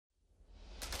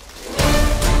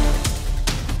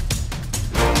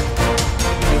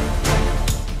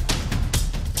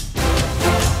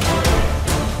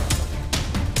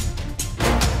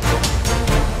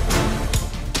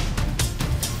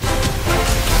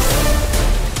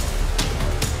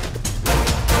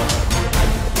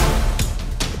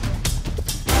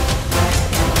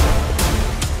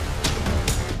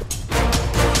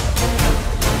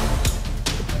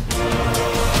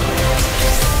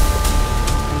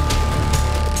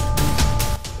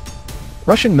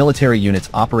Russian military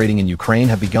units operating in Ukraine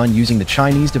have begun using the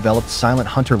Chinese-developed Silent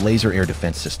Hunter laser air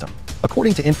defense system,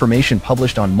 according to information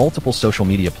published on multiple social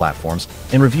media platforms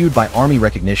and reviewed by Army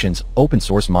Recognition's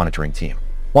open-source monitoring team.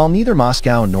 While neither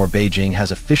Moscow nor Beijing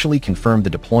has officially confirmed the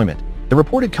deployment, the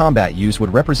reported combat use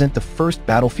would represent the first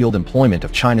battlefield employment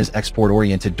of China's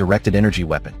export-oriented directed energy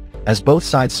weapon, as both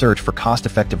sides search for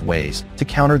cost-effective ways to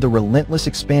counter the relentless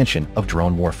expansion of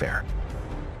drone warfare.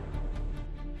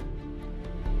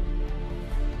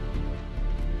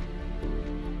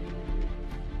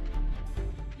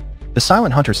 The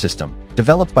Silent Hunter system,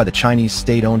 developed by the Chinese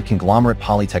state-owned conglomerate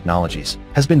Poly Technologies,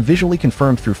 has been visually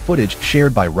confirmed through footage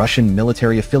shared by Russian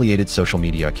military-affiliated social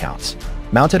media accounts.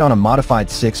 Mounted on a modified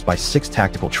 6x6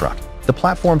 tactical truck, the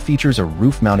platform features a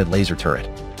roof-mounted laser turret,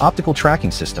 optical tracking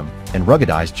system, and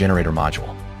ruggedized generator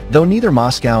module. Though neither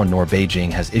Moscow nor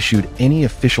Beijing has issued any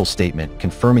official statement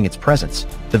confirming its presence,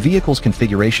 the vehicle's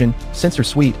configuration, sensor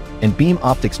suite, and beam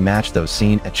optics match those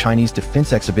seen at Chinese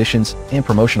defense exhibitions and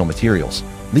promotional materials,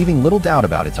 leaving little doubt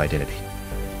about its identity.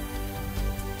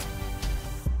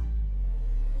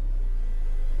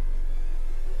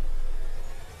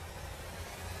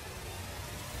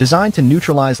 Designed to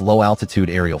neutralize low-altitude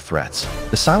aerial threats,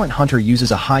 the Silent Hunter uses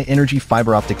a high-energy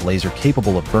fiber-optic laser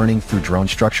capable of burning through drone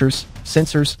structures,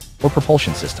 sensors, or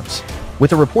propulsion systems.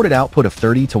 With a reported output of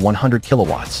 30 to 100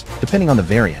 kilowatts, depending on the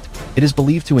variant, it is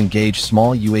believed to engage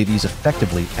small UAVs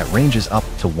effectively at ranges up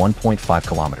to 1.5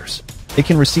 kilometers. It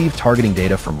can receive targeting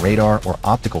data from radar or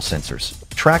optical sensors,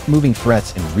 track moving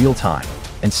threats in real time,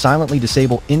 and silently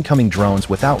disable incoming drones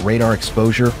without radar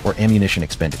exposure or ammunition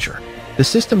expenditure. The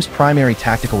system's primary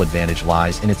tactical advantage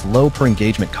lies in its low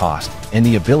per-engagement cost and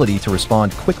the ability to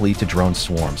respond quickly to drone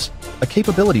swarms, a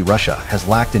capability Russia has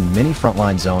lacked in many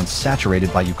frontline zones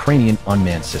saturated by Ukrainian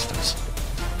unmanned systems.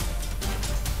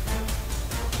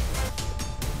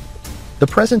 The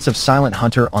presence of Silent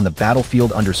Hunter on the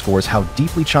battlefield underscores how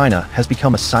deeply China has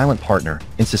become a silent partner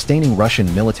in sustaining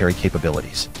Russian military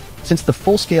capabilities. Since the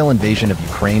full-scale invasion of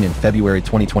Ukraine in February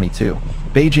 2022,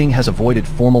 Beijing has avoided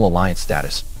formal alliance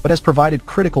status, but has provided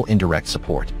critical indirect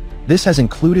support. This has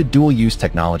included dual-use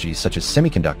technologies such as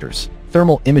semiconductors,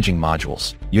 thermal imaging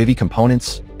modules, UAV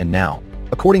components, and now,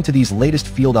 according to these latest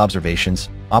field observations,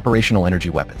 operational energy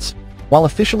weapons. While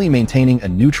officially maintaining a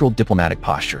neutral diplomatic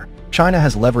posture, China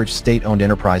has leveraged state-owned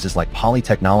enterprises like Poly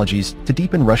Technologies to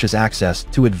deepen Russia's access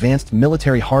to advanced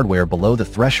military hardware below the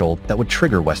threshold that would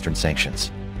trigger Western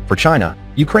sanctions. For China,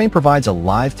 Ukraine provides a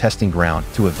live testing ground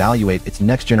to evaluate its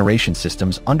next-generation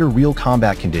systems under real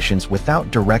combat conditions without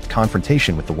direct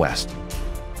confrontation with the West.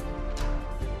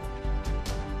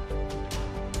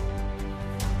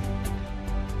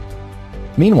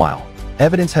 Meanwhile,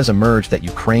 evidence has emerged that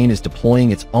Ukraine is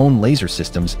deploying its own laser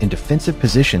systems in defensive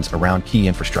positions around key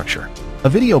infrastructure. A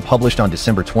video published on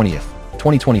December 20th,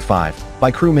 2025,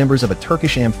 by crew members of a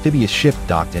Turkish amphibious ship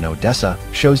docked in Odessa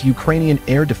shows Ukrainian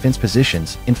air defense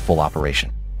positions in full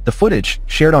operation. The footage,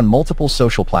 shared on multiple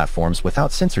social platforms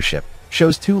without censorship,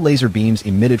 shows two laser beams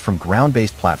emitted from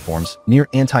ground-based platforms near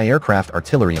anti-aircraft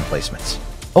artillery emplacements.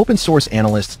 Open-source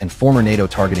analysts and former NATO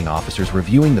targeting officers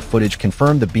reviewing the footage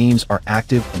confirm the beams are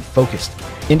active and focused,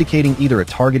 indicating either a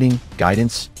targeting,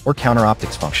 guidance, or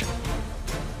counter-optics function.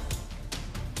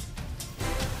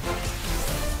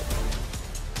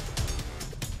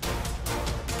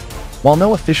 While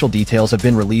no official details have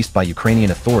been released by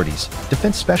Ukrainian authorities,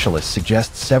 defense specialists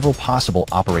suggest several possible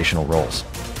operational roles.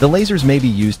 The lasers may be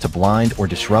used to blind or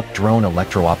disrupt drone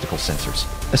electro-optical sensors,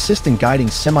 assist in guiding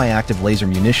semi-active laser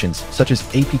munitions such as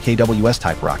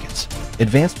APKWS-type rockets,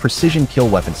 advanced precision kill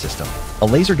weapon system, a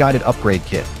laser-guided upgrade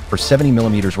kit for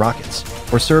 70mm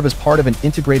rockets, or serve as part of an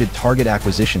integrated target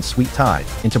acquisition suite tied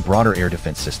into broader air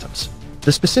defense systems.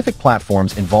 The specific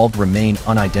platforms involved remain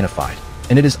unidentified,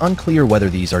 and it is unclear whether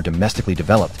these are domestically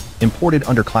developed, imported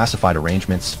under classified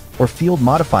arrangements, or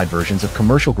field-modified versions of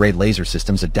commercial-grade laser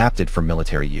systems adapted for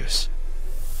military use.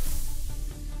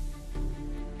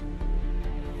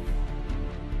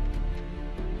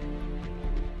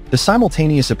 The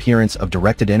simultaneous appearance of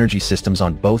directed energy systems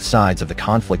on both sides of the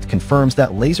conflict confirms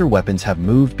that laser weapons have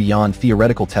moved beyond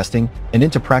theoretical testing and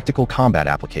into practical combat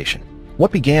application.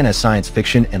 What began as science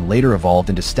fiction and later evolved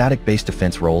into static-based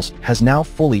defense roles has now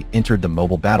fully entered the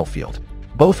mobile battlefield.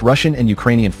 Both Russian and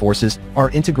Ukrainian forces are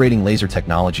integrating laser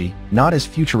technology not as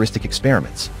futuristic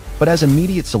experiments, but as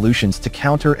immediate solutions to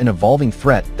counter an evolving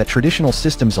threat that traditional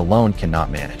systems alone cannot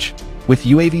manage. With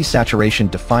UAV saturation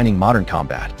defining modern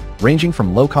combat, ranging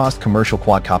from low-cost commercial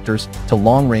quadcopters to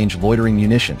long-range loitering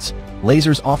munitions,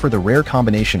 lasers offer the rare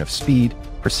combination of speed,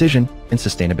 precision, and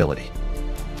sustainability.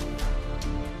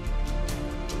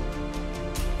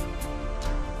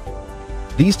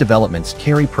 These developments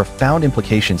carry profound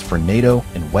implications for NATO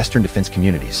and Western defense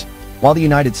communities. While the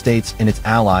United States and its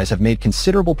allies have made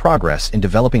considerable progress in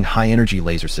developing high-energy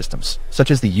laser systems,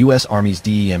 such as the U.S. Army's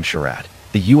DEM Sharad,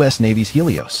 the U.S. Navy's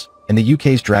Helios, and the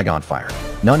UK's Dragonfire,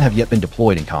 none have yet been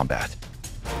deployed in combat.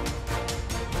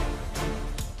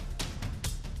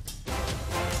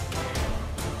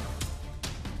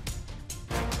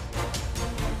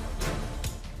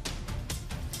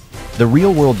 The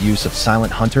real-world use of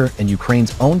Silent Hunter and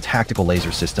Ukraine's own tactical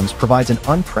laser systems provides an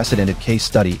unprecedented case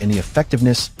study in the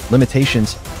effectiveness,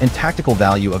 limitations, and tactical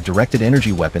value of directed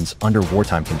energy weapons under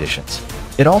wartime conditions.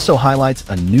 It also highlights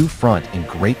a new front in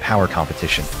great power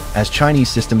competition, as Chinese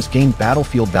systems gain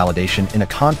battlefield validation in a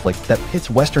conflict that pits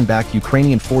Western-backed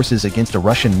Ukrainian forces against a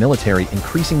Russian military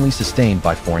increasingly sustained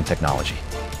by foreign technology.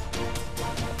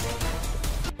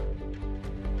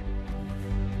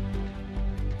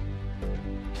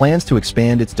 Plans to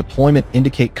expand its deployment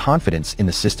indicate confidence in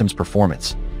the system's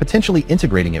performance, potentially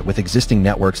integrating it with existing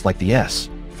networks like the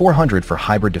S-400 for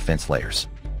hybrid defense layers.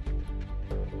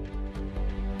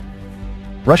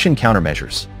 Russian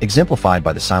countermeasures, exemplified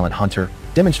by the Silent Hunter,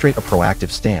 demonstrate a proactive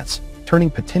stance,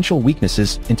 turning potential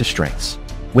weaknesses into strengths.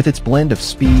 With its blend of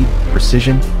speed,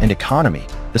 precision, and economy,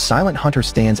 the Silent Hunter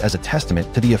stands as a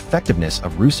testament to the effectiveness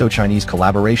of Russo-Chinese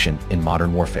collaboration in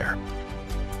modern warfare.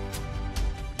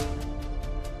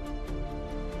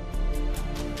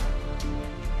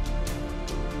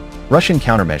 Russian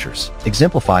countermeasures,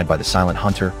 exemplified by the Silent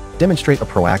Hunter, demonstrate a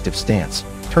proactive stance,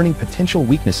 turning potential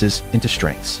weaknesses into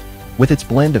strengths. With its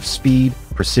blend of speed,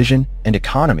 precision, and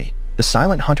economy, the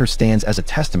Silent Hunter stands as a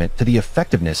testament to the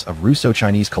effectiveness of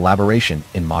Russo-Chinese collaboration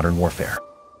in modern warfare.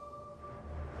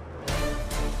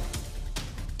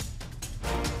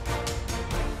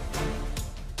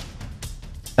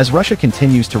 As Russia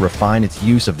continues to refine its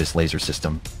use of this laser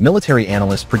system, military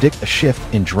analysts predict a shift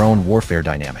in drone warfare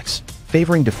dynamics,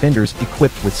 favoring defenders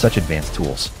equipped with such advanced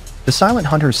tools. The Silent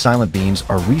Hunter's silent beams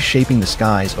are reshaping the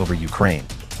skies over Ukraine,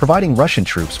 providing Russian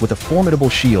troops with a formidable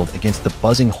shield against the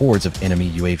buzzing hordes of enemy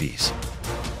UAVs.